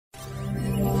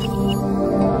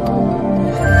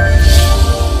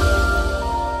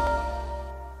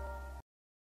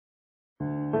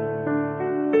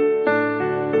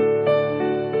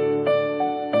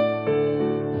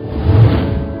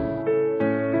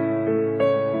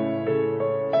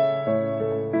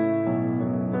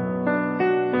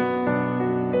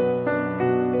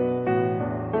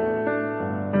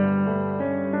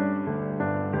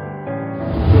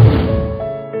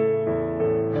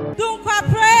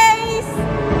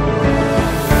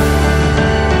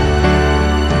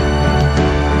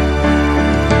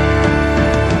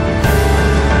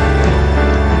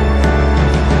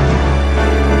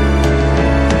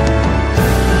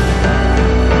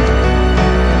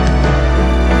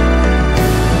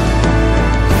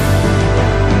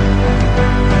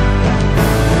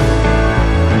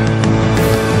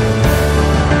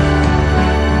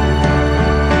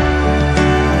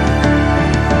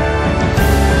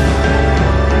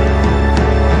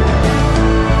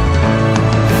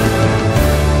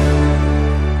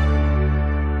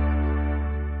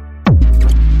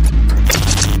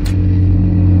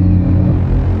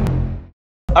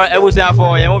Ebusia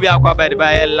for Yamubia Kwabed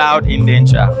by loud in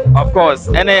danger. Of course,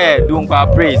 any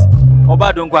Dunkwa praise.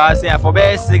 Oba Dunkwa say for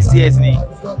best 6 years ni.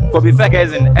 Could be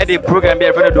fakers in any program be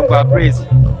a friend of Dunkwa praise.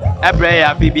 A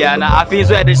prayer Fibia na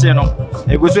Afiso edition.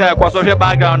 Egusu social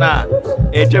background na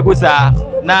Echekusa.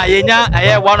 Na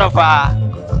Yenya one of our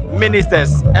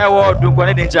ministers. Ewo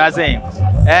Dunkwa danger saying.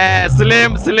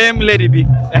 Slim lady be.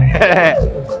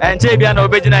 And Chabian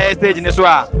Obejina stage in the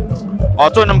Swa.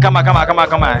 Autonomous come.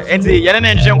 And the Yan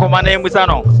engine command name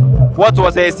Musano. What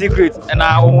was a secret and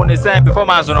I only same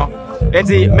performance no. And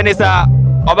the minister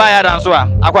Obaya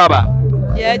Danswa, Aquaba.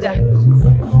 Yeah.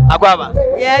 Aquaba.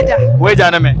 Yeah. Wait,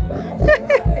 gentlemen.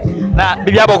 Now,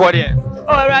 Bibiabo Cordia.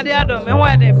 Oh, Radiado, and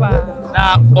why they pa.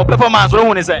 Now, or performance, what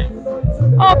would say?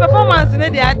 Oh, performance,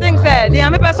 I think that the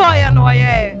Amipasoya no,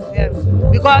 yeah.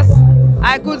 Because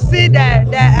I could see the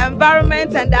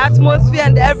environment and the atmosphere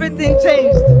and everything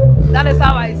changed. That is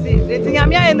how I see it.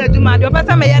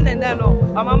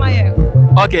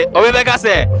 Okay, Obeka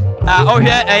say,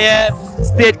 here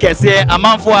state can say a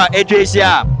month for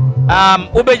Adricia.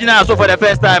 Obejina so for the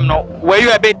first time, no. Were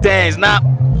you a bit tense? Now,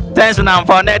 tension and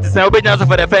for net is Obejina so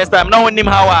for the first time. No one knew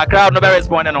how our crowd never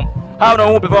responded. How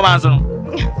no performance?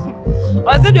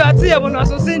 I said you are seeing when I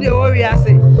saw the warrior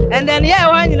say, and then yeah,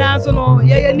 one in answer no,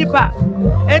 yeah, nipa.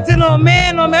 It's no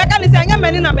man, no American is a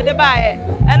man in a medabaye.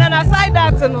 And then aside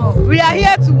that, no, we are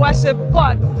here to worship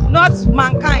God, not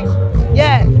mankind.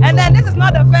 Yeah, and then this is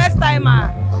not the first time.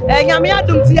 Yamia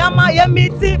Dumtiama, you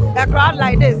meet a crowd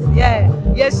like this. Yeah,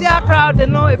 you see a crowd, you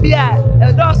know, a beer,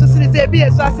 a dog to see the beer,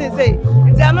 so I say,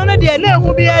 it's another day, no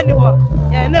will be anymore.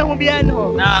 Yeah, no will be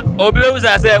anymore. Now, Oblus,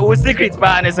 I said, who's secret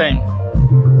by anything?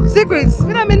 Secrets,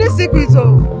 we don't mean secrets,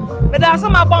 oh. But there's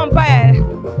some vampire.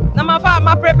 No, my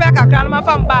prepare, my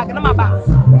farm back, no, my back.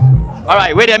 All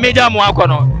right, wait a major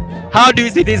Mwakono. How do you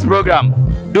see this program?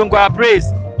 Dunkwa Praise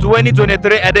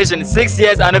 2023 edition, 6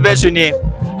 years anniversary.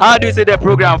 How do you see the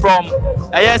program from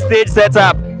a stage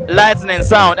setup, lighting and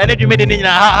sound? And you made it,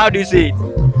 how do you see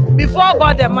it? Before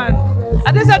God, the man.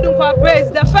 I just said Dunkwa Praise,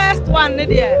 the first one,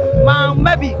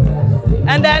 maybe.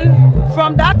 And then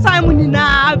from that time when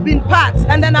I've been part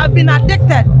and then I've been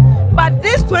addicted. But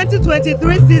this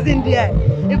 2023 season there,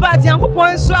 in fact, young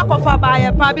point struck off a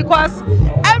buyer because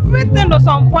everything was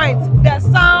on point. The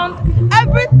sound,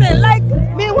 everything, like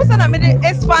me who said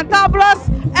it's fantabulous.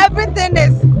 Everything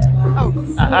is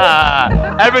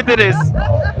everything is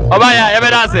Obaya,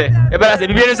 evidence. If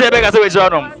you didn't say because we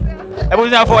join them.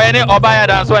 Everything for any Obaya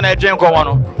dance when I drink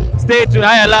one. Stay tuned,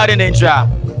 I allowed in the intro.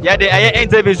 Yeah, the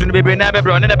interviews will be never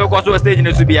brought never because we stage in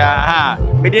the Subia.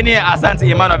 Medini Asante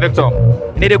Emmanuel Victor.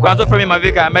 Need a quantum from my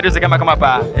vicar, Medicine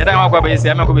Kamapa. And I want to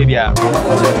say, I'm going to be here.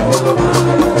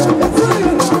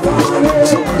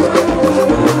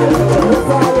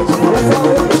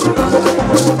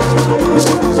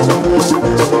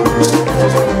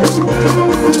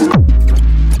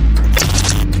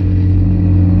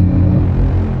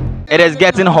 It is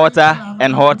getting hotter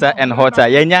and hotter and hotter.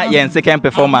 Yenya yen second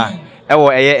performer. Ewo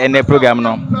ene program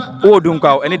no. O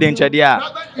Dunkwa any danger dia.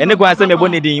 Ene kwa se mebo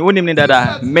ni din wonim ni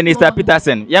dada Minister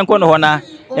Peterson. Yenko no hona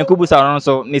yenko busa no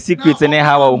so ni secret ne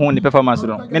how wo ni performance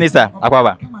no. Minister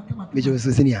Akwaba. Mejo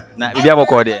senior. Na bibia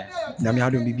boko de. Na me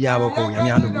adom bibia boko, ya me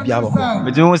adom bibia boko.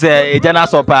 Meju se eja na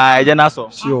so pa, eja na so.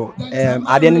 Sure.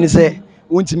 Ade ne se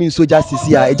wontimi nso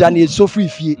justice a eja na so free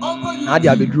fie. Na ade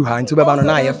abedru ha nti beba no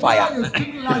na ye fire.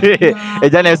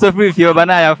 Eja na so free fie oba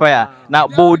na ye fire. Na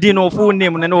body no full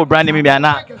name no brand name bia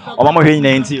na omamo hwe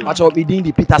nyina nti. Acho be din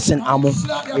di Peterson Amo.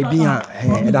 E din ha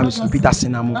edam so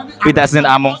Peterson Amo. Peterson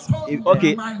Amo.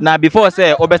 Okay. Now before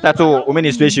say obestato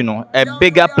administration no, a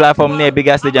bigger platform na a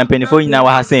bigger stage and penny for nyina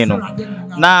wa ha say no.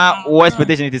 Na what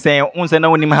expectation it is saying unse na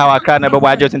wonim how akra na bebo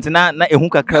adjust nti na ehu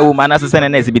kakra wo ma na sese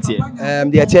na exhibit here.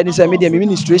 The attorney say media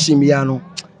administration me ano.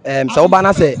 So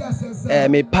Obana say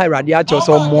me pay radiator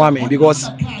so Moame because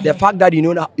the fact that you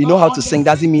know how to sing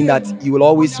doesn't mean that you will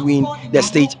always win the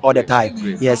stage all the time.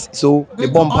 Yes, so the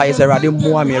bomb pie is a radi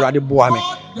Boame.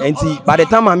 And see, by the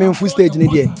time I'm in full stage in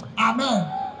the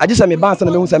I just am a band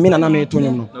and I mean I'm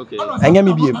no. Okay. And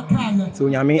me be so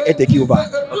Yami take over.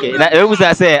 Okay. Now it was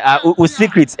I say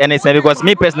secrets and it's because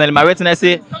me personally my witness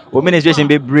say administration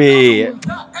be brave.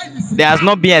 There has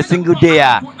not been a single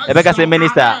day because the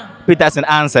minister Peterson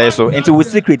answer so into with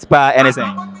secrets pa anything.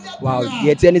 Wow,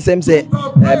 yet any same say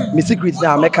me secrets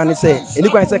now mechanic say any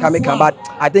can say can make but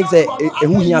I think say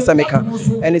who he answer make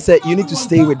and he say you need to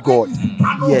stay with God.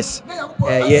 Yes.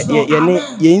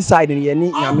 You inside and you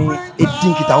need I mean it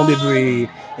think it down be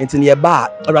into near bar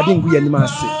already ngu yanima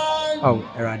say. Oh,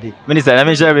 already. Minister, let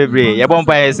me share be your bomb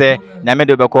say nyame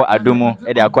do beko adumo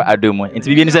e de akọ adumo. Into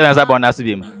bibi ni say answer bon asu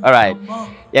bim. All right.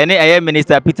 yɛne ɛyɛ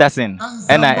Minister Peterson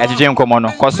ɛna ɛgyegye nkɔmmɔ no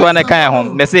kɔ so ne kan ho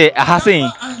me say aha sei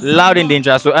loud and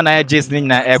dangerous so ɛna ɛgye ne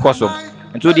nyinaa ɛkɔ so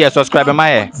nto deɛ subscribe ma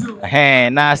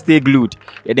yɛ na stay glued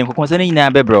yɛde nkɔkɔ sɛ ne nyinaa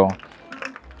bɛbrɛ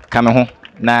ka me ho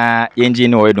na yɛngye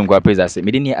ne wɔyɛ Dunkwa praise ase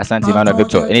mede ni Asante Mano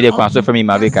Victor ɛne de kwan so from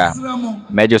Mavika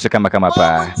mɛgye so kama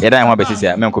pa yɛda ho abɛsisi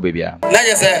a menkɔ baabi a na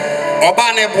yɛ sɛ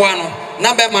ɔba ne boa no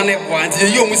na bɛma ne boa nti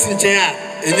yɛyɛ ɔmu si nkyɛn a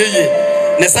ɛnyɛ yie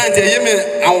ne sante ɛyɛ me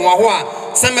anwaho a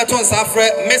sɛ mɛto nsa frɛ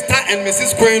Mr. and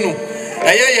Mrs. Queen no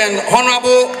ɛyɛ yɛn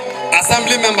honorable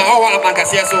assembly member ɔwɔ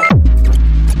abankaseɛ so.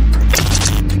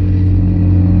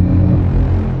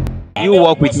 You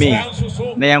walk with me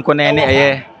na yɛnkɔ na ɛne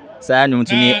ɛyɛ saa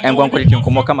nnwomtumi ɛnkɔnkɔtwetwe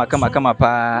nkɔmmɔ kama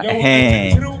pa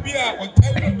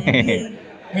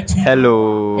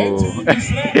hello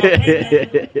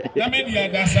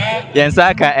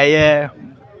yɛnsa ka ɛyɛ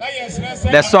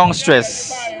the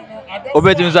songstress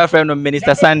obetumi nso afrɛ no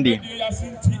Minister Sandy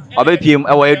ɔbɛpiem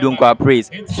ɛwɔ Dunkwa praise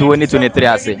 2023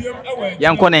 ase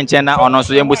yɛnkɔ ne nkyɛn na ɔno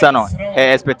nso yɛmbusa no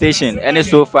her expectation ɛne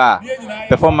so far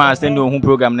performance ne no ohun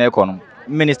program na ɛkɔ no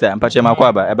Minister mpatche makɔ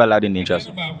aba ɛba loud in interest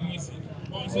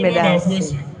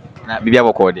na bibia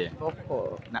bɔkɔ de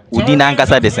na udi na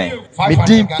ankasa de sen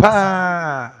Medin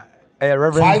pa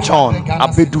Reverend John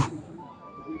Abedu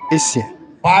Esien.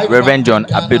 Reverend John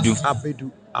Abedu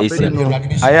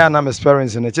Esien. I am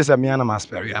experience in it. Just a me and my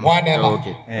experience.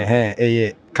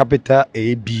 Okay. Capital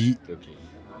A B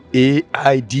A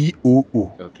I D O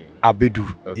O. Okay. Abedu.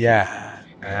 Yeah.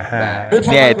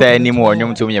 Yeah, any more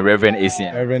nyum to me Reverend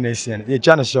Esien. Reverend Esien. Yeah,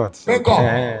 China short.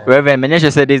 Reverend,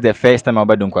 Menyesha said this is the first time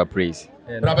about Dunkwa praise.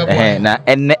 Na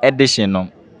ene edition no.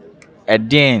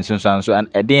 Edin so and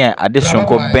edin addition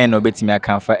ko ben no betimi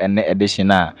akanfa ene edition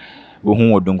na wo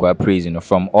hu Dunkwa praise no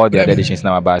from all the other editions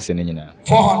na ba se nyina.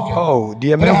 Oh,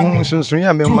 the me hu sunsun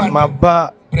ya me ma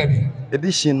ba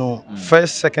edition no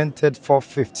first, second, third, fourth,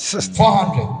 fifth, sixth.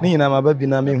 400. Ni na ma ba bi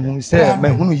na me hu say me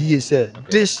hu yie say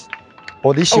this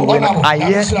audition when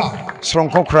I strong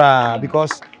kra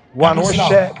because one wo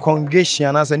share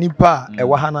congregation as a nipa e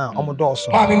wa ha na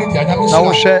omodoso na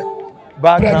wo share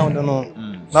background no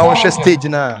na wo share stage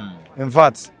na in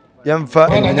fact yemfa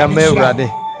enyame urade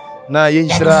na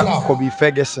yenhyira Kobe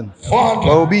Ferguson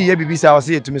obi ye bibisa was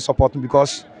here to me support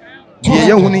because ye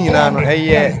hu ni nyina no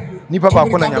eye nipa ba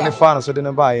ko na nyame fa no so de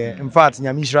ne ba ye in fact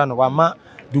nyame hyira no wa ma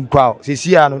Dunkwa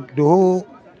sesia no the whole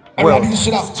well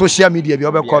social media bi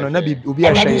obekọ no na bi obi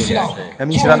a hwe na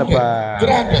mi hyira no pa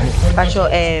pacho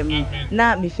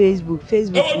na mi Facebook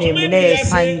name na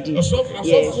Sandy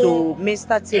yeah so me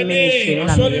start ministry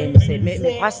na me say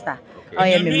me pastor I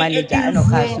am a manager and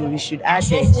okay so we should add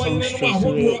the songstress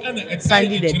so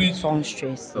Sandy the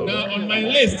songstress On my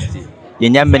list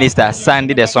Yenya Minister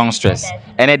Sandy the songstress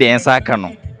ene de ensa aka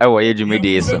no ewo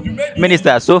yedwumedi so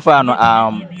Minister so far no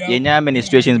yenya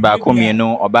administrations ba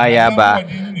komienu obaya ba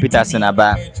Peterson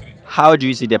aba how do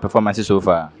you see the performances so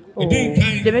far?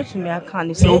 They make me a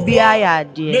can say Obia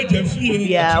dear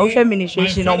Obia Ocean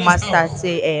administration on master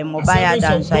say Mobile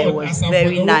dance it was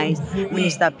very nice.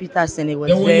 Minister Peterson it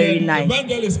was very nice.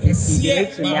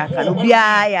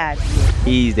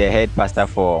 He is the head pastor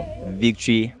for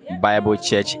Victory Bible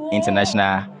Church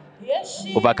International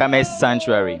Overcomers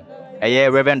Sanctuary.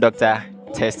 Reverend Dr.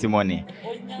 Testimony.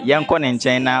 Yanko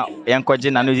nchen na yanko je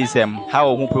na no system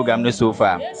how who program no so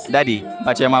far. Daddy,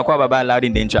 pachema kwa baba loud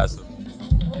in the interest.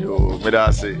 Yo, me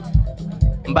da say.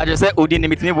 Mbajo say odi ni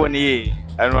mitini boni.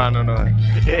 No.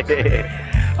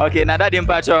 Okay, now that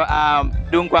Mpacho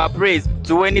Dunkwa praise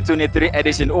 2023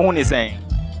 edition who is saying?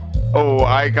 Oh,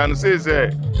 I can say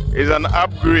it's an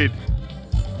upgrade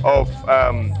of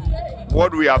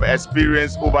what we have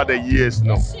experienced over the years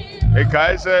now.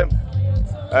 Because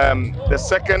the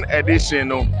second edition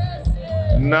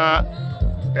na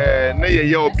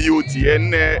ye BOT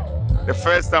and the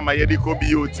first time I had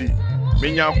BOT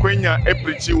minya kwenya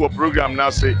eprichi wo program na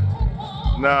say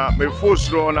na me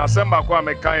fosro na semba kwa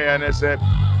me kan ya say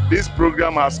this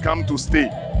program has come to stay.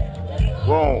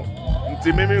 Wow,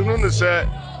 nti me hunu say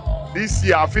this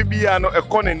year afibia no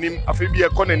economy afibia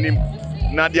economy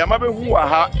na dia ma be hu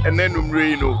aha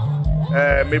enenumre no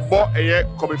me bo eye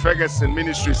Kobe Ferguson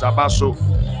Ministries abaso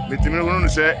metimi hunu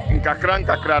say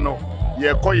nkakra no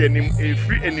ye koyenim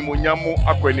efri enimonyamo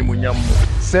akwanimonyamo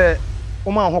say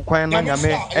Uma ho kwan na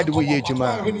nyame ede wo ye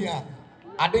adwuma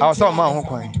a so ma ho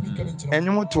kwan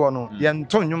enwum to no ye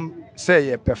nto nwum say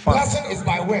ye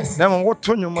performance na mo wo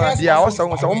to nwum a dia wo say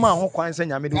uma ho kwan say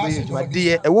nyame de wo ye adwuma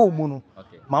de e wo mu no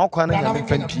ma ho kwan na nyame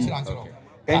fampi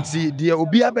enti de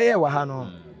obi abaye wa ha no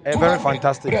very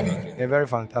fantastic very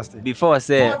fantastic before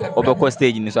say obeko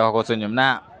stage ni so akoto nwum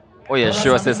na Oh yeah,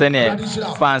 sure. So senior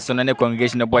fans on the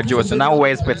congregation of what you so now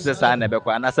we expect this and never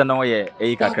and that's no yeah,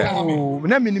 kakra. Oh,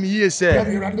 na minimum years say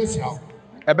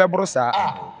ebebrosa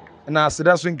na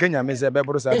aseda so nkenya me say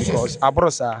ebebrosa because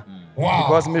abrosa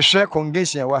because me share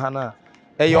congregation wa hana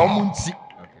e omunti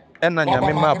ena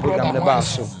nyame ma program ne ba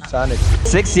so sa na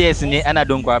 6 years in and I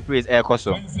don't go praise air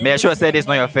coso. May I sure say this is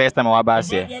not your first time about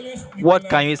here. What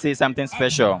can you say something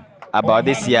special about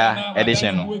this year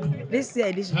edition? This year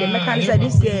edition, the mechanism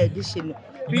this year edition.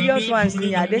 Previous ones,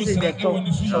 yeah, this is the top.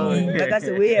 So, like I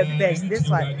said, we are best. This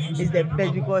one is the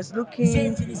best because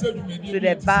looking to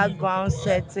the background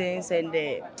settings and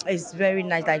it's very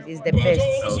nice. Like it's the best.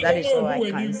 So that is all I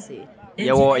can say.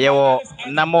 Your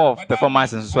number of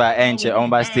performances so enter on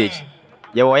back stage.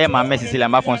 Your mama Cecilia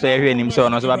Mafon so here him so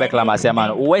no so back clamasia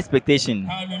man. What expectation?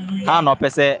 How no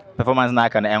performance na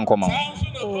can come on?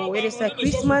 Oh, it is a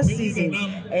Christmas season,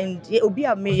 and it will be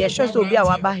a me. Sure, so be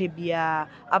our bahibia,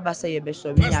 abasa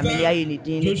yebeso, me, I mean, I need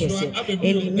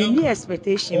and many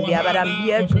expectation be, but I'm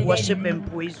here to worship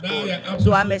and praise God.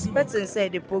 So I'm expecting say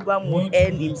the program will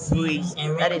end in praise.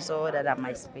 That is all that I'm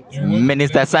expecting.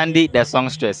 Minister Sandy, the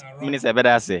songstress. Minister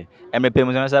Beda say, I'm a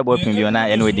payment about Pimbiona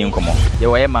and we didn't come on.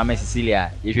 Your mama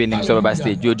Cecilia, if you name so back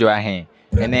stage, Jojo Ahen,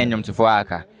 and then you to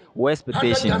Foaka. What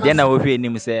expectation? Then I will hear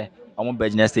him say. I'm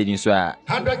going stage so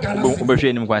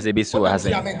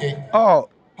oh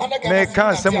me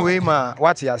can some way ma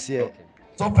what you say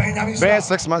very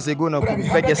 6 months ago no could be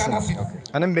Ferguson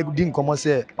and then me didn't come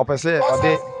say opese or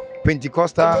the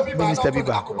Pentecostal minister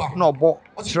biba no bo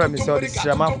sure me say this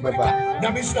shama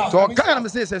baba so can I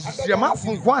say shama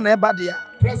fun kwa na e ba dia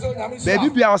baby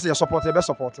bia was your support be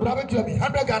support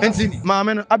enti ma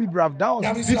me no abi brave that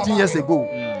was 15 years ago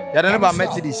ya never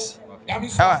met this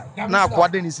now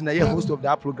coordinating na host of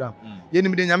that program ye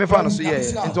nim de nyame fa no so ye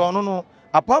into ono no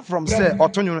apart from say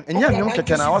otonyo enya nyom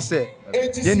keke na wo say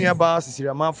ye nua ba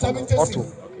sisiria ma fo auto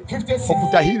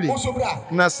okuta healing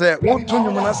na say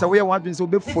otonyo na say we wadwen say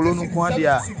obe follow no ko ade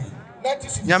a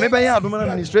nyame be ya adom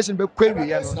administration be query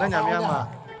ye no na nyame ama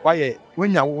waye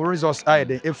wenya wo resource aye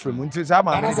de efrem until say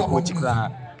ama me de ko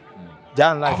chikra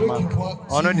Jan life man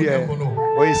ono de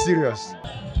o is serious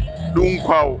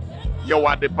Dunkwa ye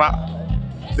wadepa.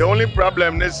 The only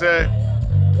problem is ye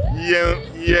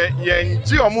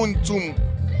nji omuntum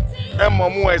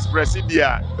emomu express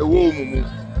dia ewo mumu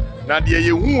na de ye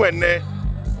hu ene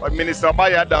minister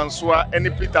Baya Dansoa eni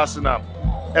Peterson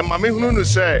e ma me hunu no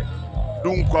say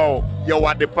Dunkwa ye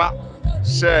wadepa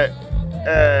say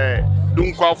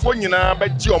Dunkwa fo nyina ba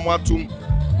ji omu atum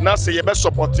na say ye be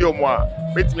support omu a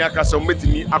betimi akasa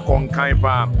betimi akonkan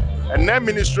pa and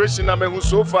administration na me hu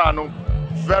so far no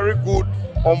very good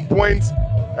on point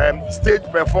stage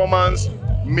performance,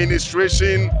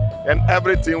 ministration, and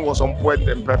everything was on point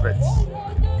and perfect.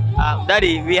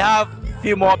 Daddy, we have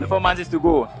few more performances to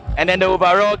go, and then the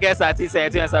overall guest artist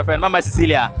and our friend Mama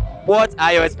Cecilia. What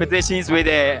are your expectations with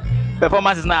the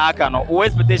performances now? What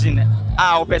expectation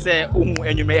are you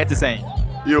saying?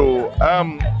 Yo,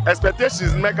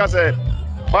 expectations make us say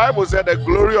Bible said the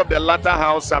glory of the latter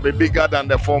house shall be bigger than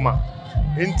the former.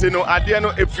 Intino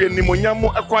adiano efie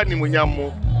nimunyamu ekwa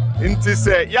nimunyamu. Inti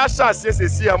say yasha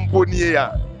see amboni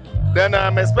ya. Then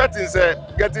I'm expecting say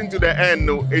getting to the end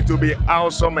no, it will be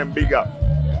awesome and bigger.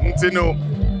 Intino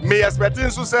me expecting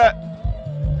so say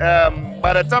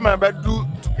by the time I do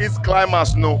its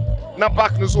climax no na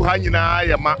back no so hanyina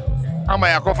ayama ama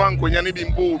yakofa nkonya ni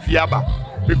bimbo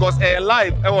fiaba because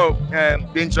live the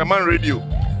Intraman radio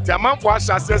the amount for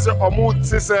asha say omo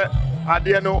say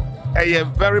adiano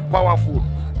very powerful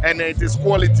and it is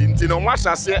quality. Ntino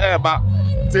masha say eba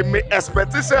te me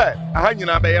expect say aha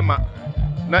nyina be yema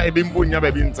na ebimbo nya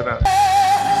be bi ntena.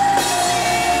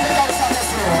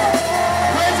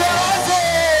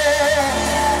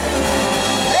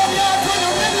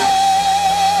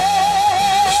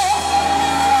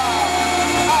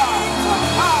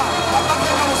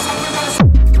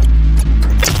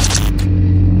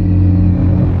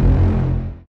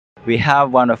 We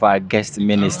have one of our guest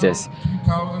ministers.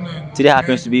 Today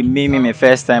happens to be my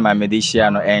first time at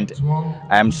Mediciano, and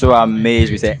I'm so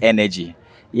amazed with her energy.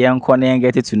 Yeah, I'm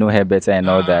getting to know her better and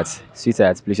all that.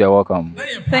 Sweetheart, please, you're welcome.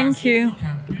 Thank you.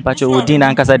 But you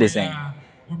didn't answer the same.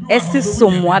 Esi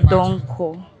somwa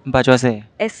donko. But you say?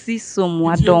 Esi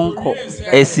somwa donko.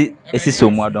 Esi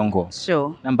somwa donko.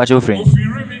 Sure. But your friend?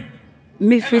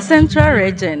 Me free Central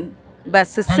Region. But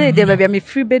say they be me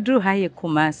free bedroom high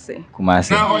Kumasi.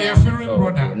 Kumasi.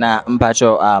 Now,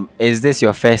 Mpacho, is this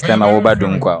your first time at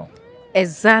Dunkwa?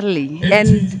 Exactly.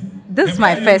 And this is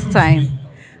my first time.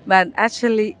 But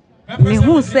actually, me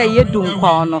who say you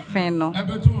Dunkwa no feno.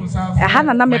 I had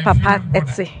a name papa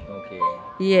etse.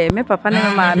 Yeah, my papa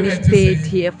and my mommy stayed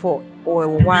here for a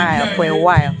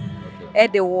while.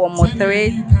 There were more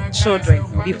 3 children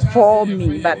before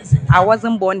me, but I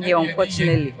wasn't born here,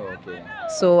 unfortunately. Okay.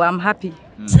 So I'm happy.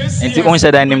 And you only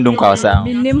said that name Dunkwa sa.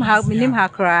 My name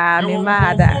Hakra, my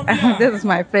mother. This is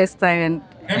my first time, and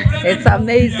it's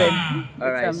amazing.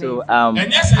 All right. So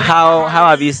how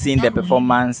have you seen the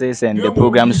performances and the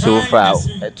program so far?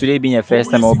 Today being your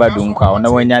first time over Dunkwa,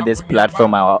 now when you're this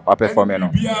platform are performing,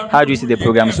 how do you see the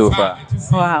program so far?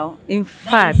 Wow. In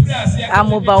fact,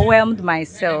 I'm overwhelmed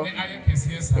myself.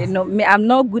 You know, I'm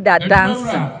not good at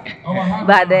dancing,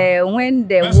 but when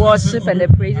the worship and the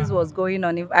praises was going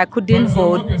on, if I couldn't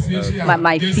hold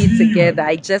my feet together,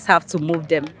 I just have to move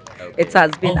them. It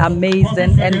has been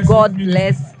amazing, and God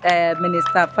bless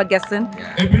Minister Ferguson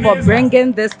for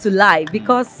bringing this to life,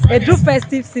 because through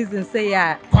festive season, say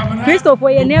yeah,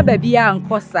 Christopher, you never be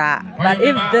but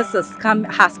if this has come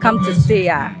to stay,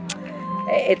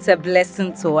 it's a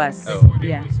blessing to us.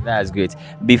 Yeah, That's great.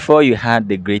 Before you had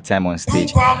the great time on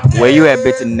stage, were you a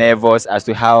bit nervous as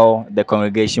to how the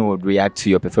congregation would react to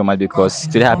your performance? Because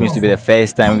today happens to be the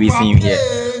first time we see you here.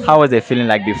 How was the feeling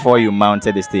like before you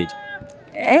mounted the stage?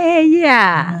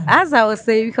 Yeah, as I was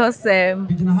saying, because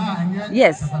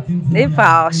yes, if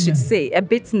I should say, a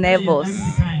bit nervous,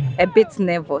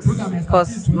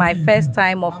 because my first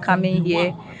time of coming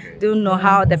here, don't know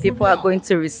how the people are going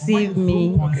to receive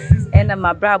me, and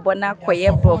my brother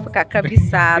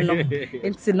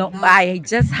I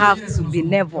just have to be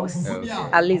nervous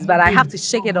at least, but I have to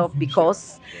shake it off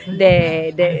because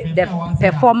the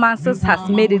performances has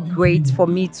made it great for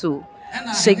me to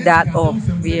shake that off.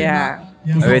 Yeah.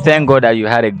 We thank God that you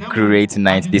had a great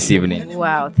night this evening.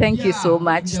 Wow, thank you so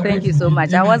much. Thank you so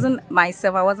much. I wasn't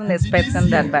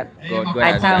expecting that, but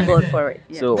I thank God for it.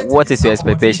 Yeah. So, what is your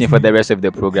expectation for the rest of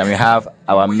the program? We have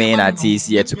our main artists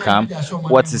here to come.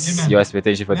 What is your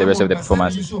expectation for the rest of the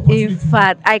performances? In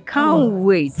fact, I can't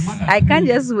wait. I can't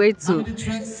just wait to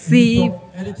see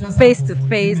face to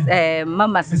face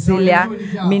Mama Cecilia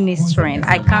ministering.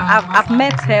 I've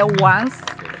met her once,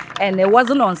 and it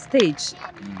wasn't on stage.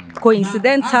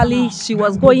 Coincidentally, she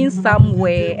was going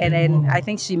somewhere, and then I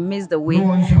think she missed the way,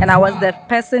 and I was the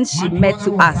person she met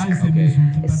to ask.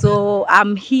 So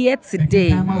I'm here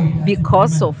today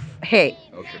because of her,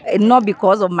 not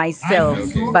because of myself,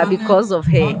 but because of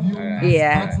her.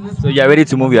 Yeah. So you're ready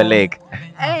to move your leg?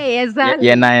 Hey, exactly.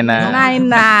 Yeah, nine.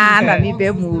 Movie.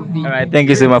 All right. Thank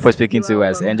you so much for speaking to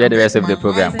us. Enjoy the rest of the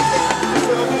program.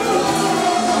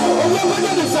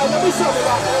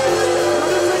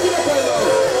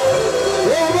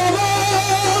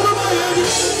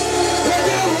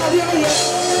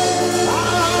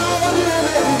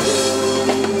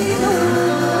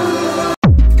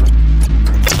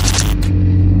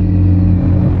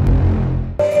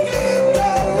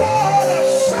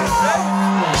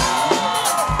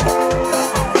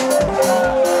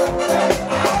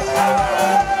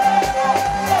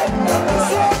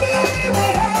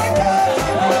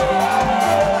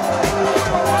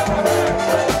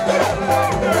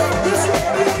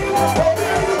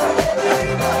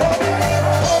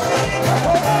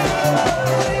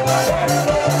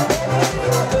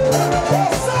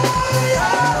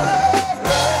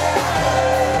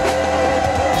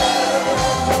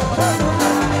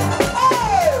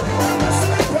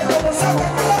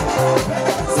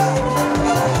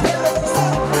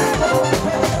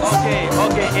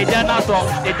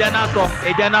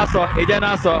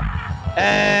 Ejanaso.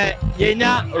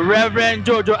 Yenya Reverend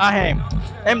Jojo Ahem.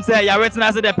 Say you written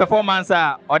as the performance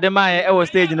or the man was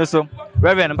stage no so.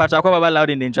 Reverend Patrick Baba loud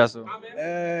in the interest.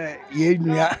 Yeah.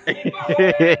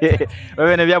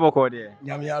 Reverend Biaboko there.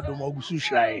 Nyamia do mogusu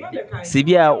shrai.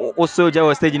 Sibia also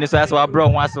was stage no so as wa bro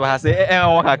one so has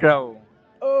won kakra.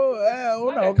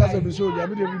 Una okaso do so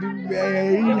jabi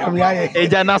nyamia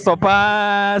Ejanaso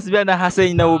pa sibia na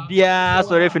hase na obia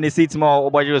so refi ne seat mo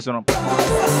oboje so no.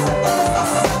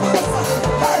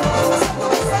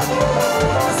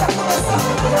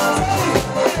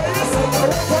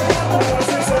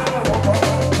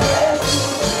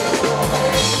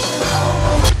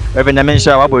 Reverend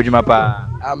Namensha, what about you, Mapa?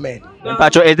 Amen.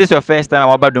 Pacho, is this your first time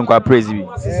about Dunkwa praise you?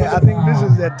 I think this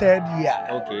is the 3rd year.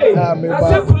 Okay. And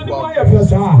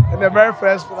the very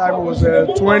first time was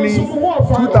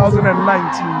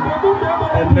 2019,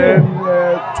 and then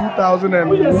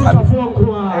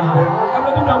 2001, and then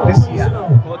this year.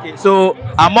 Okay. So,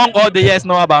 among all the years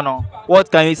now about now,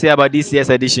 what can you say about this year's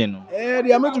edition? Every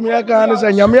year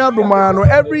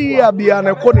be an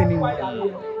economy.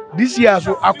 This year,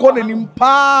 so according to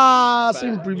pass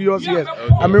in previous years,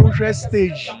 I mean, we share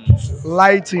stage,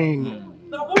 lighting,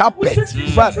 carpet.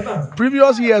 But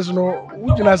previous years, no,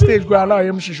 we can stage ground now.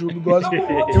 I'm sure because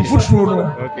in football, no.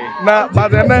 Okay. Now,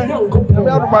 but then we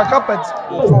have my carpet.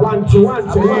 I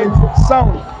mean,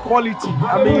 sound quality.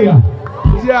 I mean,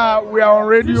 yeah, we are on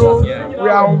radio, we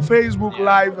are on Facebook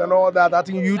Live and all that. I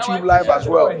think YouTube Live as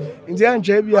well. In the end,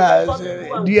 JB has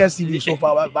DSTV so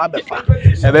far.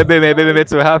 Maybe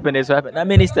to happen, it's happen. Now,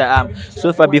 Minister,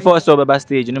 so far before Sober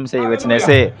stage, you know, say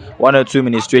say 1 or 2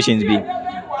 ministrations be.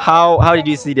 How did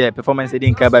you see the performance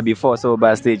in Kaba before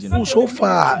Sober stage? You know? So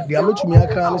far, the amount to me I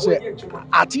can say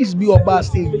artists be on bar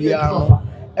stage be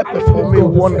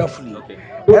performing wonderfully.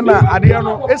 And at the end,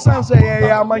 it sounds say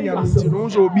yeah, man, you know,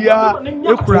 so be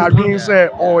a crowd say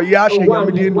or yeah,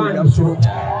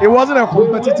 it wasn't a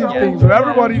competitive thing, so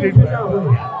everybody did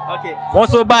well. Okay.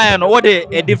 Also buy what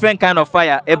a different kind of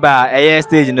fire a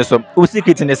stage in the song. Who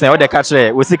secret in the same? What the catch?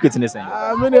 Who secret in the same?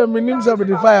 I mean, my name's about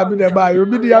the fire be there by you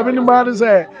be the having man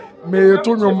say me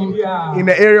to in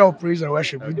the area of praise and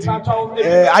worship.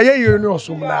 I hear you know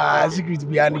some secret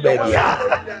behind the baby.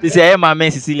 This is my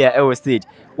main Cecilia Ewo stage.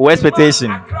 What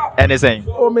expectation? Anything?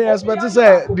 Oh, me expect to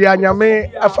say the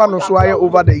Anyame Afano Swaya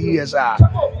over the years are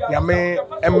Yame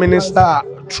a minister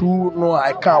true no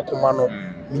I can't command.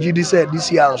 Mjidi said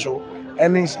this year so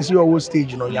and this your whole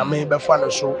stage no Yame Befano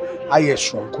so I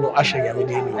assume I shall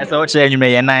Yame. That's all change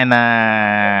me ye nine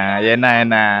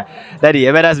Daddy,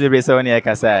 ever that's be so near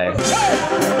Kasai.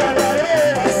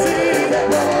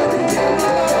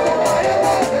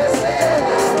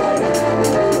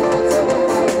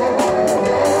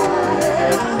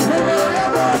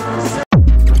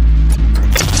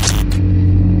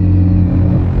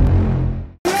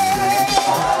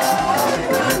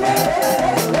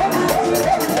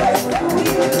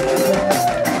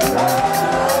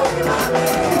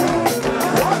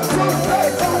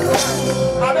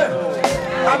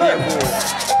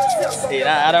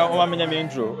 I don't want me to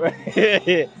intro.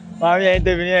 I'm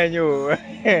interviewing you.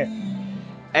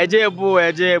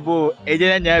 Ejebo,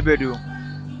 Ejena Bedu.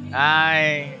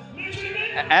 I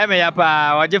am a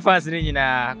yapa, what you fancy in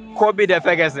a Kobe the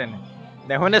Ferguson.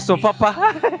 The Honest so papa.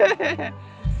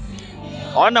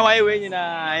 On the way,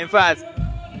 in fact,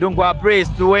 Dunkwa Praise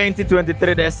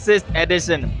 2023, the 6th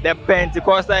edition, the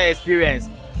Pentecostal experience,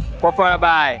 performed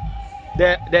by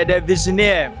the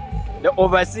visionary, the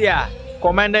overseer,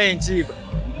 commander in chief,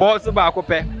 boss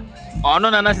Bakope. Ono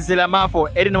nana Cecilia Mafo,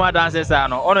 Edinwa dancers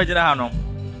ano, ono jina hano.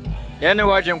 Yene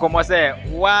watching come say,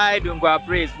 why Dunkwa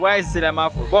Praise? Why Cecilia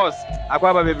Mafo? Boss,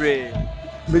 akwaba bebre.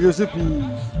 Bejosepi.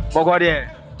 Bogode.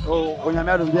 Oh,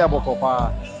 onyame adom dia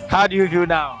bokopa. How do you feel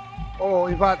now? Oh,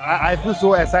 in fact, I feel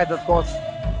so excited because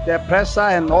the pressure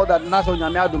and all that national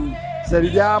onyame adom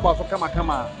Serbia about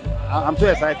kama. I'm so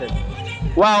excited.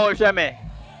 Wow, Shame.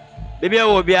 Baby, I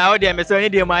will be out there. Me say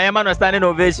need my man standing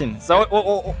ovation. So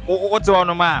what's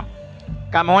on man?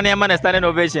 Come on, man standing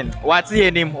ovation. What's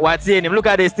in him? What's in him? Look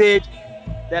at the stage,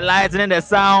 the lighting, the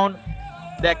sound,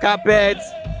 the carpet,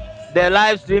 the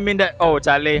live streaming. Oh,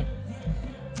 Charlie.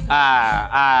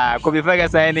 Could be figure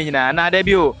saying now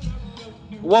debut.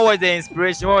 What was the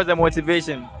inspiration? What was the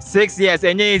motivation? 6 years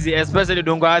and easy, especially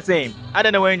Dunkwa same. I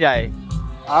don't know when Jai.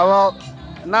 Well,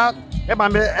 now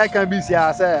I can be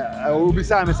here. Say, will be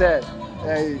saying, say,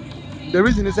 the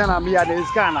reason is I'm here is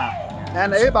Ghana.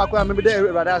 And maybe they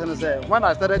rather say when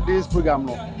I started this program,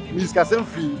 no, Miss Kasim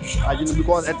free,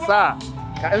 because it's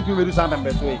can't do something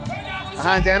better way.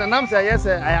 And I'm saying yes,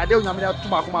 I don't know to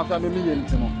my family,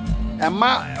 and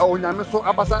my own so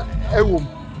abasa ewum.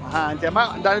 And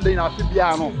ma dan dey na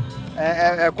fibia no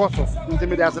koso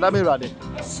intimidates that me ready.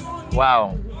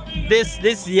 Wow.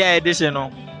 This year edition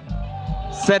no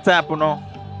setup no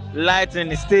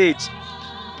lighting stage.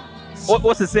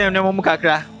 What's the same name mu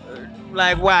kakra?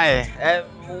 Like why?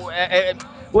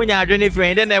 When you are doing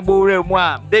friend then e bo mu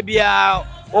a dey bia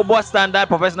obo standard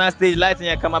professional stage lighting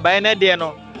ya come by na dey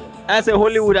no. I say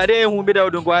Hollywood I dey hu be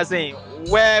that Dunkwa saying.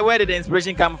 Where did the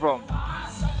inspiration come from?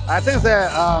 I think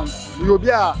you'll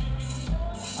be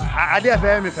I did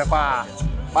very much.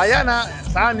 Bayana,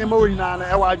 San Morina,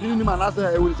 I didn't man as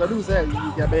I will say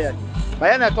you get bed.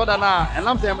 Bayana told her, and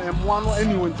I'm saying, one or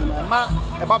anyone to my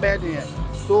about bed here.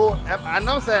 So I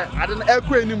now say, I didn't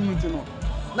echo any to know.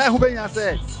 Now, who I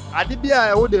say, I did be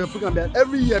I would program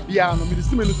every year beyond me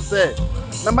to say,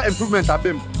 number improvement have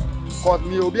been. Because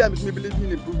me will be believing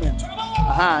in improvement.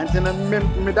 And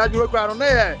then me that you work on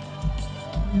there.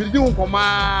 Me do come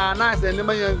nice and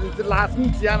the last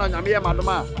meet ya na nyame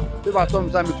madoma be ba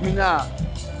tom sam between na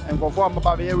enkofo am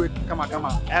ba ye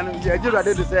kama and ye ji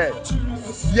ready to say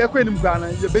ye kwenim kwa na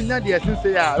ye benya de asin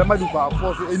say ya remadu kwa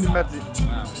force any meti.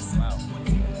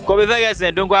 Kobe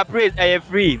Ferguson Dunkwa Praise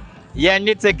free ye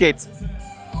need ticket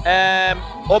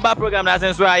Oba program na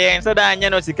sense why instead that anya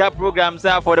no sika program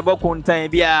say for the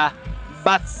content bia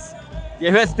but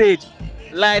you hear stage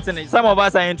lighting. Some of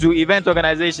us are into event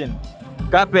organization,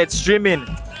 carpet streaming.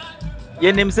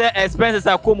 You name say expenses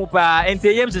are come pa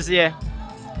ente yem sisi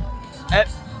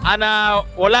ana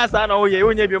wala sa na oye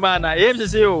onye bi ma na yem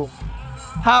sisi o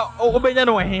how obenya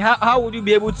no how would you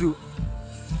be able to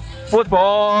foot for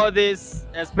all these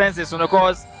expenses? And of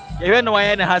course, you know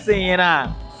why I saying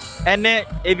na, and then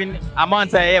even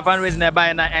amount of fundraising by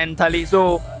and tally.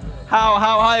 So how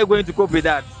are you going to cope with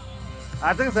that?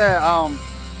 I think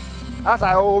as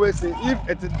I always say, if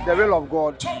it is the will of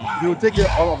God, He will take care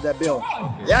all of the bill.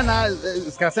 Yeah, now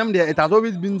it has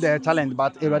always been the challenge,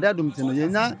 but rather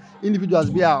than individuals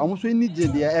be almost we need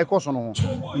the air course on.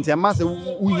 In terms of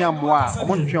unya moa,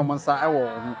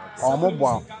 or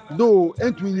mobile. Though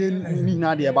ain't we need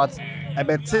nadia, but I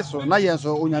bet so. Na yen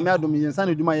so unyamia domin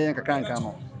sani duma yen kakran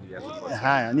kano.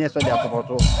 Ha, near so they are supposed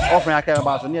to often I care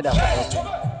about so near that.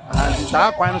 And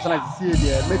that kind of like see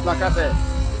there, make my cat.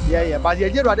 Yeah, but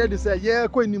you rather to say, yeah, you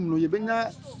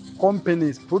benya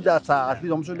companies, products are at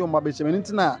least I'm sure you might be saying,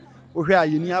 where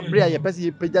you need a break,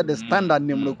 you pay the standard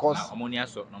name of course.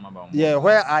 Yeah,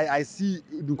 where I see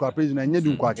Dunkwa prison and you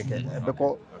Dunkwa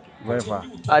because very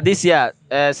far. This year,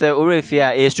 so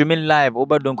Urefia is streaming live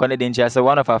over Dunkwa Dencha, so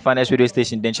one of our finest radio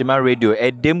stations, Denchima Radio,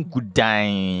 a dem good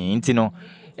dine, intino,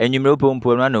 and you know,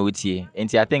 no uti.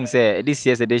 And I think say this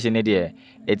year's edition,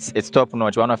 it's top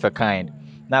notch, one of a kind.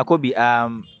 Now, Kobe,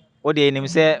 what the name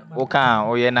say, okay,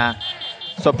 or yena.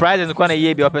 Surprising to come a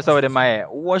year be opposite with my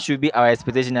what should be our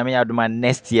expectation? I mean, I'll do my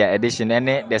next year edition and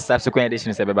the subsequent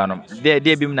editions. There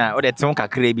be now or the tonka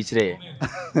crabby today.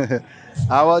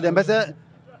 I was the best.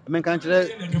 Men country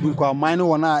Dunkwa minor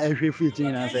one every 15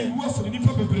 and say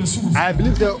I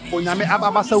believe the Onyame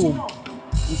Abasa womb.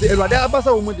 Say Erade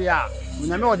Abasa womb they are.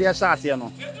 Onyame or their shot here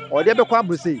no. Or they be kwa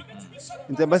brusi.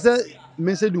 Nti bese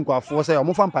men say Dunkwa for say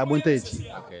omo fan pa bonta echi.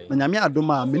 Onyame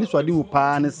adoma minister adi mu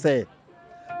pa ne say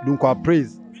Dunkwa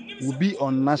Praise will be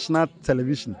on national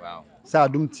television. Wow. Say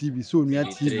Adum TV, so near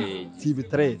TV,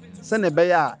 TV3. Send a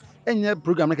beya any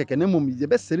program like a name the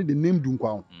best selling the name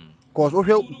Dunkwa. Cause we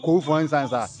have for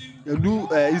instance, you do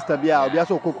Easter beer, we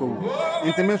also cocoa.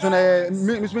 Intimation,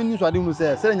 Miss Minister Adum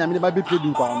say, selling Yammy by Baby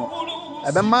Dunkwa.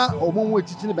 Abema or one way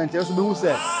teaching the bench, also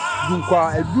say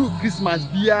Dunkwa, a do Christmas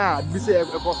beer, be say a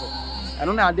coffee. I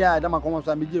don't know how they are. I'm going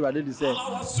to be ready to say,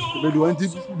 but do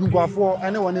Dunkwa for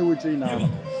anyone who will now.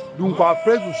 Dunkwa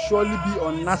Praise will surely be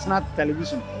on national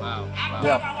television. Wow.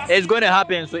 Yeah, It's going to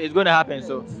happen. So it's going to happen.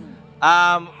 So,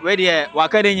 ready?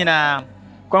 Wakadena.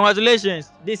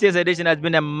 Congratulations. This year's edition has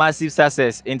been a massive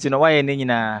success. Into no why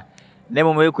nina.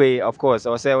 Nemo mekwe, of course.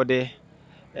 I say ode.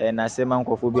 Na say man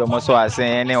kofu bi omo so ase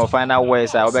any or final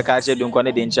words. I obeka che Dunkwa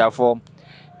ne dencha for.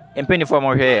 Impeni for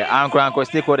more here. Anchor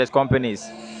stakeholders companies.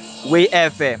 We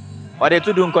FM or the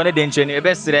two Dunkwa ne dencha ni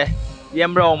ebesre.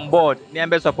 Yemra on board.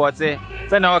 Yembe support say.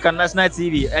 Say na waka national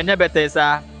TV. Enye better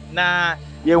sa na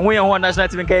ye hu ye ho national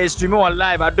TV ka stream on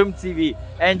live Adum TV,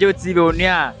 Angel TV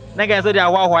onia. Na ga so dia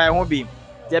hwa ho bi.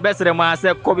 The best rema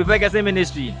say Kobe Ferguson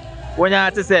ministry. Wonya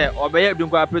ate say obeye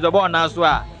Dunkwa Praise obo na so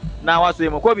a na waso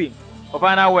emo Kobe. O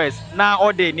final words na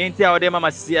ode ni ntia ode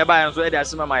mama sisi e ba nso e da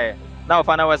sima maye. Na o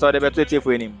final words ode beto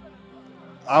etifo enim.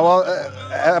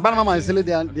 our Mama is still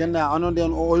there.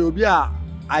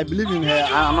 I believe in her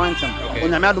anointing.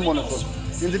 Onyame adom no so.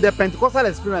 In the Pentecostal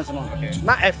experience, no,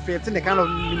 not affecting the kind of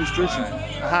ministration.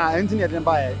 Anything that them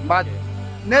buy, but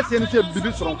next year you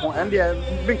be strong and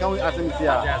they bring can ask me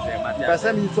here.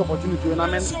 Person needs opportunity and I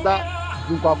mean that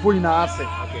Dunkwa for in asset.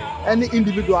 Any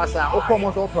individual as a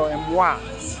okomo so pro and moi.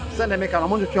 Send them can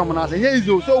among the come and say, here is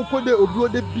so could they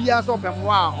oblio the bias of and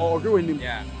moi or doing him.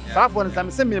 So for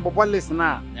instance, send me a pop list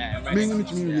now. Meaning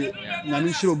to me,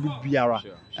 Nami should be biara.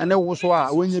 And then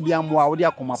also when you be a moi, would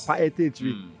you come up a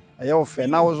tree? I offer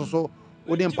now also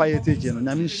wouldn't pay attention.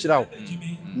 Nami Shroud.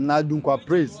 Now Dunkwa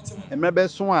Praise. And maybe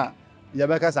someone.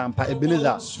 Yabekas and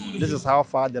Ebenezer. This is how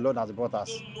far the Lord has brought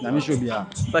us. Nami should be here.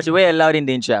 But you were loud in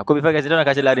danger. Could be focused. Don't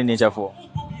catch loud in danger for.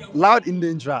 Loud in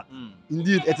danger.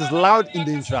 Indeed, it is loud in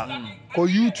danger. For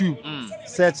YouTube,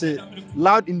 search it.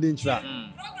 Loud in danger.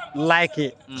 Like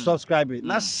it, subscribe it.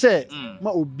 Na share,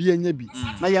 ma obi enyebi.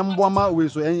 Na yembo ma we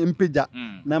so empeja.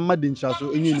 Na ma danger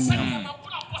so enye ni.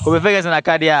 Could be focused on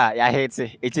Acadia. Ya hate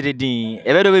it. It's the din.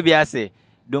 Ever be ase.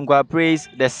 Dunkwa Praise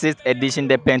the 6th edition,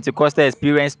 the Pentecostal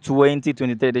Experience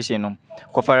 2023 edition.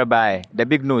 Covered by the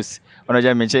big news.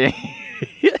 Onoja menche.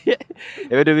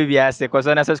 Ever do be ase. Cause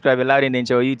on subscribe loud in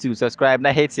danger YouTube. Subscribe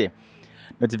na hate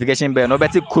notification bell. No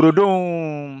better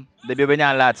kurudum. The baby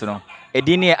alert no.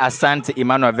 Edini Asante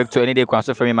Emmanuel Victor any day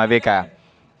kwaso from Maveka.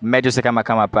 Medyo se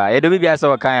kama pa. Ye do bibia se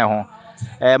wakan ho.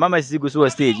 Mama sisi go so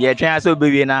stage. Ye twen ase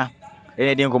obewie na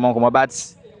ene din komo but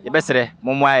ye besere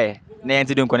momwae na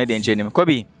yenti din kone den chenim.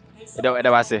 Kobi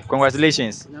Eda wase.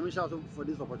 Congratulations. For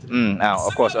this opportunity.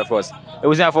 Of course. It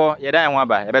was for ye dan ho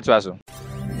aba. Ye beto aso.